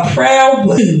of prayer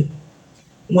will do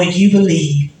when you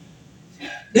believe.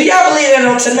 Do y'all believe that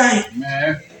on tonight?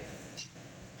 Man.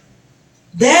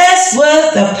 That's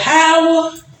what the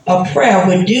power of prayer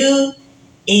will do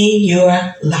in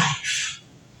your life.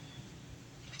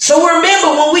 So remember,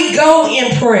 when we go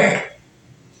in prayer,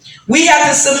 we have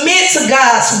to submit to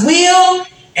God's will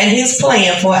and his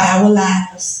plan for our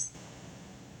lives.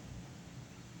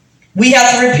 We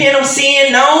have to repent of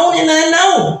sin known and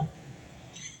unknown.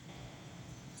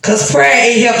 Because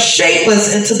prayer, it helps shape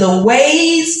us into the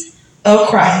ways of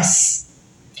Christ.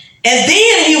 And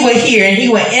then he will hear and he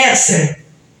will answer,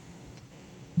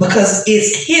 because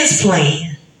it's his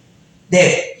plan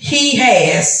that he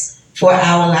has for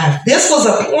our life. This was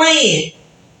a plan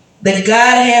that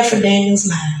God had for Daniel's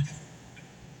life.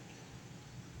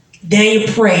 Daniel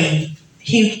prayed.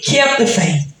 He kept the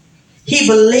faith. He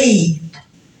believed.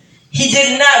 He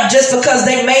did not, just because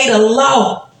they made a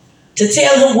law to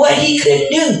tell him what he could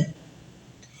do,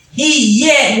 he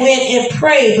yet went and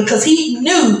prayed, because he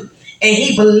knew and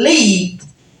he believed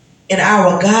in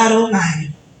our God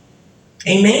Almighty.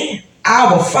 Amen.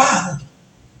 Our Father.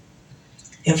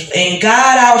 And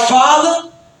God, our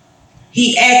Father,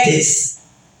 he acted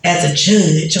as a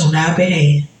judge on our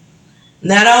behalf.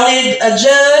 Not only a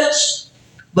judge,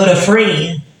 but a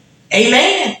friend.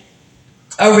 Amen.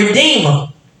 A redeemer.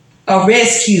 A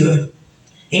rescuer.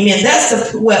 Amen.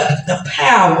 That's what the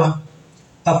power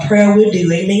of prayer will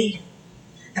do. Amen.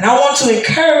 And I want to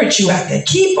encourage you out there.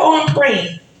 Keep on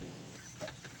praying.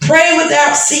 Pray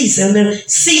without ceasing.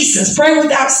 Pray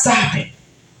without stopping.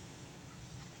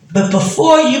 But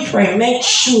before you pray, make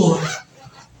sure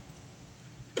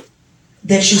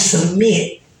that you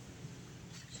submit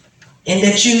and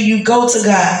that you go to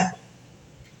God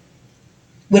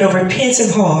with a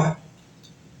repentant heart.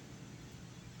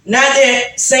 Not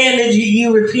that saying that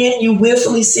you repent, you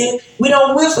willfully sin. We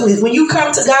don't willfully. When you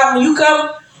come to God, when you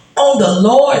come on the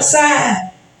Lord's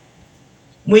side,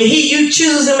 when you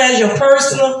choose him as your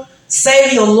personal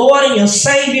Savior, your Lord and your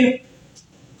Savior,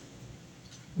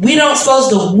 we don't supposed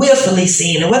to willfully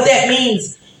sin. And what that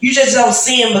means, you just don't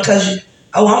sin because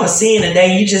I'm a sin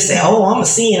today. You just say, I'm a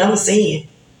sin.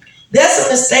 There's some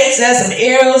mistakes, there's some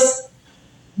errors.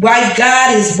 While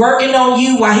God is working on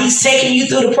you, while he's taking you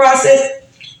through the process,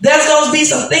 there's going to be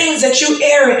some things that you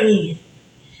err in.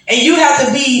 And you have to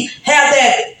have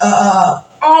that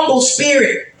humble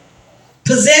spirit,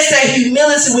 possess that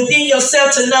humility within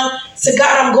yourself to know, to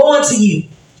God, I'm going to you.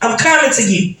 I'm coming to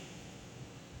you.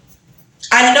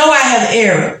 I know I have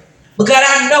error, but God,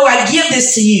 I know I give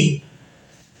this to you.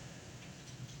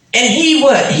 And he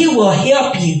will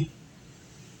help you.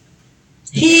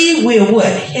 He will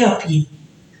help you.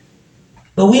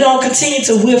 But we don't continue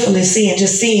to willfully sin,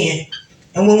 just sin.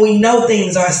 And when we know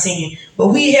things are sin, but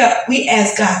we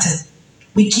ask God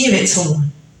we give it to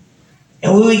him.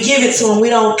 And when we give it to him, we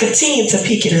don't continue to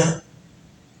pick it up.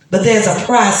 But there's a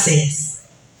process.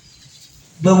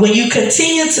 But when you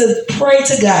continue to pray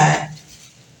to God,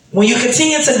 when you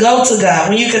continue to go to God,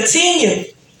 when you continue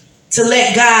to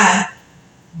let God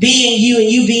be in you and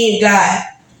you be in God,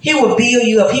 he will build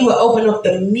you up. He will open up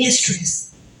the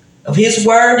mysteries of his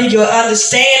word. Your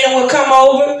understanding will come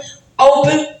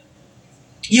open.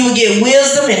 You will get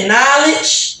wisdom and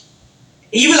knowledge.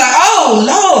 And you be like, oh,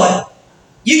 Lord.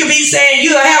 You could be saying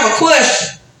you'll have a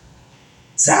question.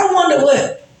 So I wonder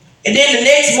what. And then the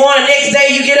next morning, next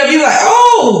day, you get up, you're like,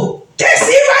 oh, that's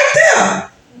it right there.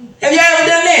 Have y'all ever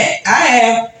done that?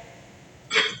 I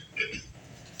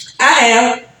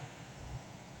have.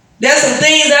 There's some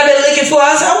things I've been looking for.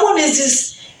 I wonder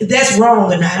if that's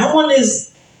wrong or not. I wonder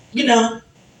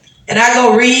and I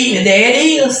go read, and there it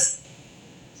is.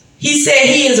 He said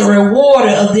he is a rewarder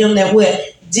of them that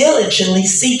would diligently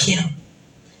seek him.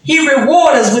 He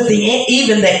rewards us with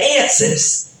even the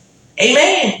answers.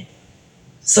 Amen.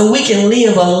 So we can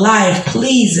live a life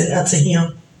pleasing unto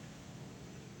him.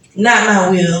 Not my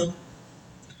will,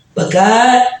 but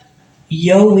God,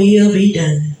 your will be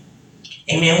done.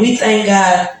 Amen. We thank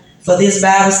God for this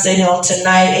Bible study on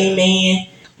tonight. Amen.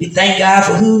 We thank God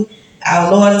for who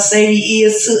our Lord and Savior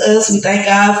is to us. We thank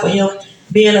God for him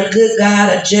being a good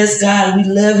God, a just God. We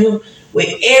love him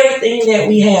with everything that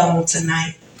we have on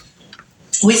tonight.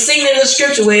 We seen in the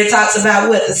scripture where it talks about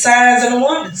what? The signs and the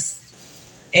wonders.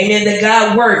 Amen. That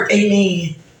God worked.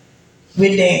 Amen.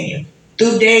 With Daniel.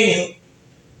 Through Daniel.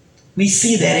 We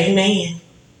see that. Amen.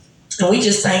 And we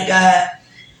just thank God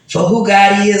for who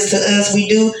God is to us. We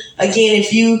do. Again,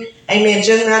 if you, amen,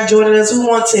 just not joining us, we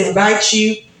want to invite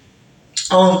you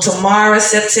on tomorrow,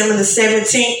 September the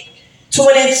 17th,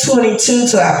 2022,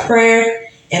 to our prayer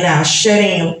and our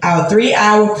shut-in, our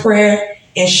 3-hour prayer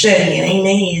and shut-in.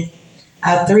 Amen.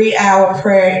 Our 3-hour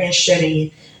prayer and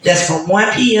shut-in. That's from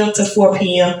 1 p.m. to 4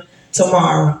 p.m.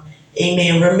 tomorrow.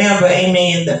 Amen. Remember,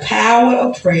 amen, the power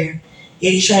of prayer,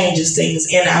 it changes things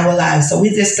in our lives. So we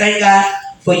just thank God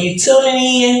for you tuning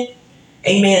in.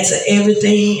 Amen. To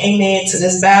everything. Amen. To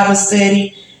this Bible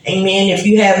study. Amen. If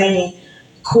you have any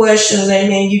questions,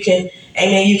 amen, you can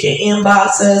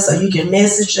inbox us or you can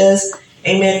message us.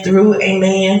 Amen. Through,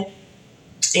 amen,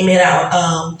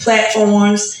 our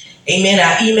platforms. Amen.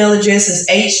 Our email address is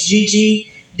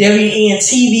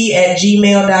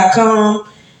HGGWNTV@gmail.com.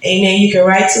 Amen. You can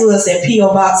write to us at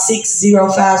P.O. Box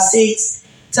 6056,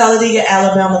 Talladega,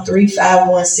 Alabama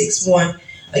 35161.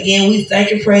 Again, we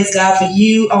thank and praise God for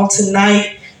you on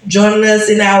tonight, joining us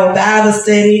in our Bible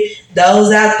study.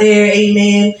 Those out there,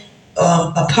 amen,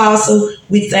 Apostle,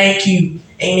 we thank you.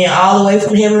 Amen. All the way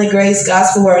from Heavenly Grace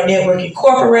Gospel Word Network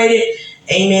Incorporated.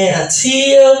 Amen.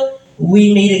 Until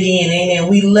we meet again. Amen.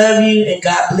 We love you and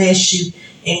God bless you.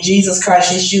 In Jesus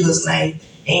Christ Yeshua's name.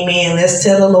 Amen. Let's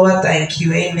tell the Lord thank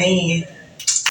you. Amen.